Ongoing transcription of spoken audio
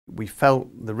we felt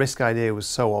the risk idea was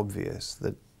so obvious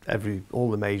that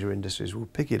all the major industries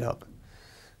would pick it up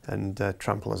and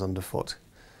trample us underfoot.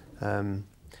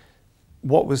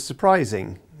 What was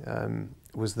surprising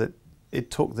was that it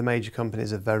took the major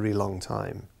companies a very long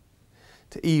time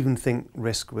to even think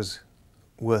risk was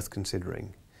worth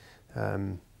considering.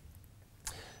 And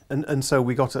so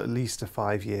we got at least a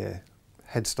 5-year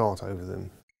head start over them.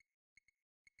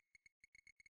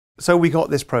 So we got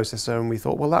this processor and we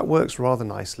thought, well, that works rather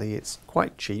nicely. It's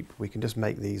quite cheap. We can just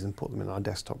make these and put them in our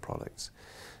desktop products.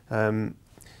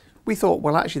 We thought,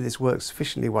 well, actually this works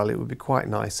sufficiently well. It would be quite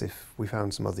nice if we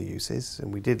found some other uses.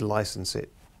 And we did license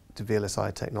it to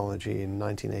VLSI Technology in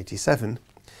 1987.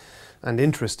 And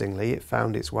interestingly, it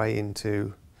found its way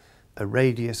into a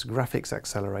radius graphics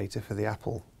accelerator for the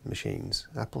Apple machines.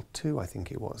 Apple II, I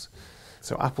think it was.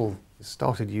 So Apple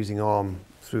started using ARM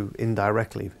through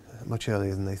indirectly much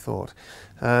earlier than they thought.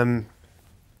 But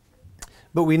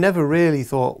we never really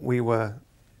thought we were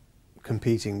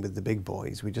competing with the big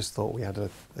boys. We just thought we had a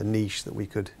niche that we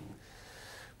could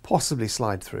possibly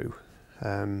slide through.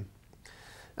 And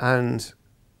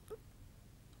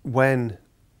when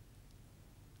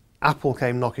Apple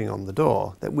came knocking on the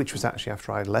door, which was actually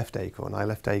after I'd left Acorn. I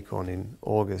left Acorn in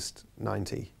August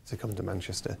 90 to come to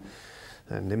Manchester.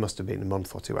 And it must have been a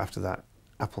month or two after that,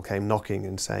 Apple came knocking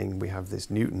and saying, we have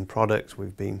this Newton product,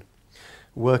 we've been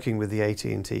working with the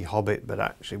AT&T Hobbit, but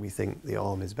actually we think the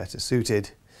ARM is better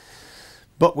suited.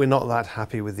 But we're not that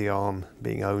happy with the ARM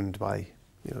being owned by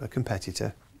a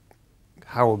competitor.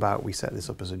 How about we set this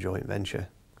up as a joint venture?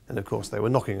 And of course they were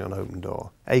knocking on open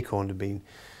door. Acorn had been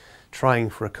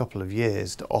trying for a couple of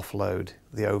years to offload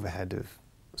the overhead of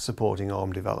supporting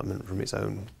ARM development from its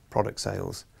own product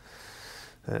sales.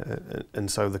 And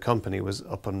so the company was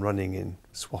up and running in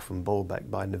Swaff and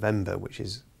Bolbec by November, which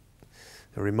is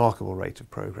a remarkable rate of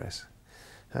progress.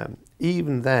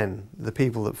 Even then, the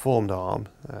people that formed ARM,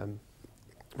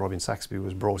 Robin Saxby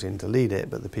was brought in to lead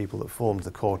it, but the people that formed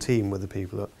the core team were the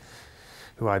people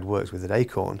who I'd worked with at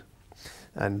Acorn,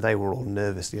 and they were all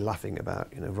nervously laughing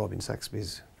about Robin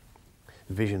Saxby's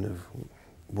vision of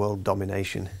world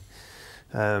domination.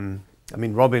 I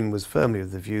mean, Robin was firmly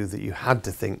of the view that you had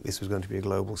to think this was going to be a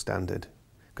global standard,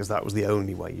 because that was the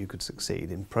only way you could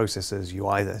succeed. In processors, you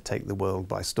either take the world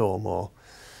by storm or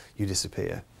you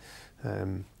disappear.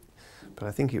 But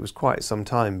I think it was quite some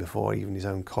time before even his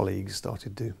own colleagues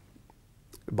started to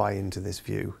buy into this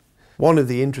view. One of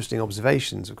the interesting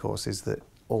observations, of course, is that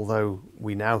although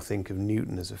we now think of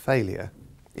Newton as a failure,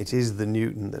 it is the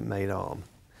Newton that made ARM.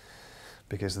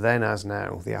 Because then, as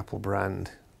now, the Apple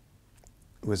brand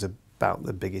was about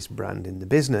the biggest brand in the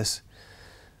business,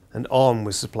 and ARM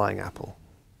was supplying Apple,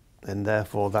 and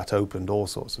therefore that opened all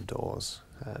sorts of doors.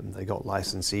 They got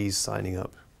licensees signing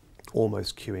up,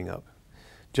 almost queuing up,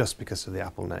 just because of the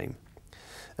Apple name.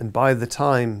 And by the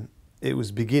time it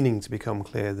was beginning to become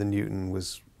clear the Newton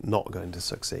was not going to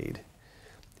succeed,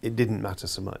 it didn't matter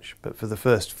so much, but for the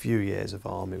first few years of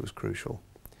ARM it was crucial.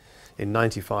 In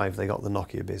 '95 they got the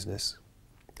Nokia business,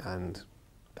 and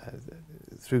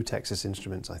through Texas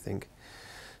Instruments, I think,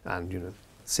 and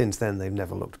since then they've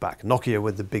never looked back. Nokia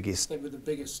were the biggest. They were the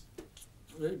biggest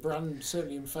brand,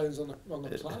 certainly in phones on the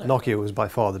planet. Nokia was by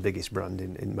far the biggest brand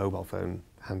in mobile phone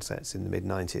handsets in the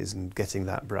mid-90s, and getting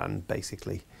that brand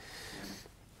basically,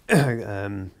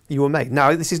 you were made.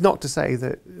 Now, this is not to say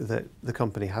that the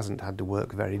company hasn't had to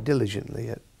work very diligently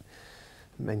at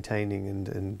maintaining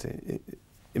and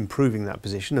improving that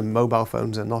position, and mobile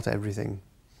phones are not everything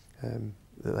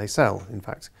that they sell. In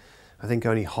fact, I think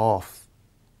only half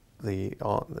the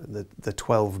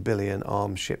 12 billion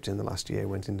ARMs shipped in the last year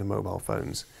went into mobile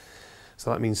phones.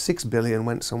 So that means 6 billion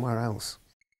went somewhere else.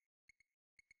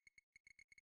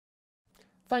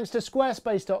 Thanks to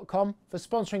Squarespace.com for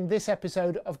sponsoring this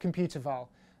episode of Computerphile.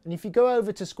 And if you go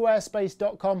over to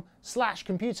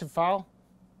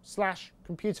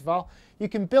squarespace.com/Computerphile, you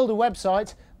can build a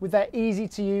website with their easy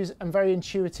to use and very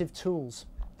intuitive tools.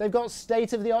 They've got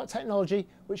state-of-the-art technology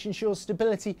which ensures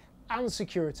stability and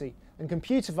security, and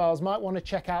Computerphiles might want to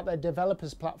check out their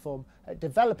developers platform at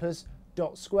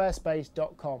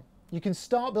developers.squarespace.com. You can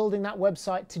start building that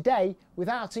website today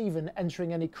without even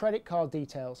entering any credit card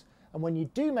details, and when you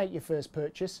do make your first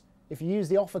purchase, if you use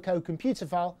the offer code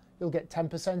Computerphile, you'll get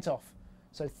 10% off.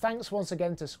 So thanks once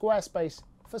again to Squarespace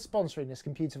for sponsoring this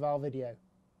Computerphile video.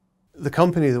 The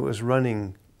company that was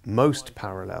running most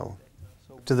parallel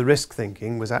to the risk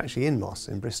thinking was actually Inmos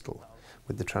in Bristol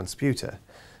with the transputer.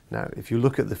 Now, if you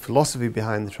look at the philosophy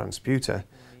behind the transputer,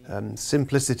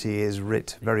 simplicity is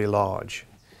writ very large,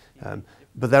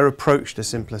 but their approach to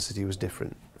simplicity was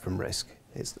different from risk.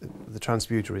 The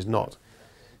transputer is not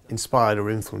inspired or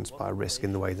influenced by Risk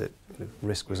in the way that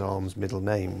Risk was Arm's middle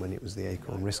name when it was the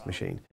Acorn Risk machine.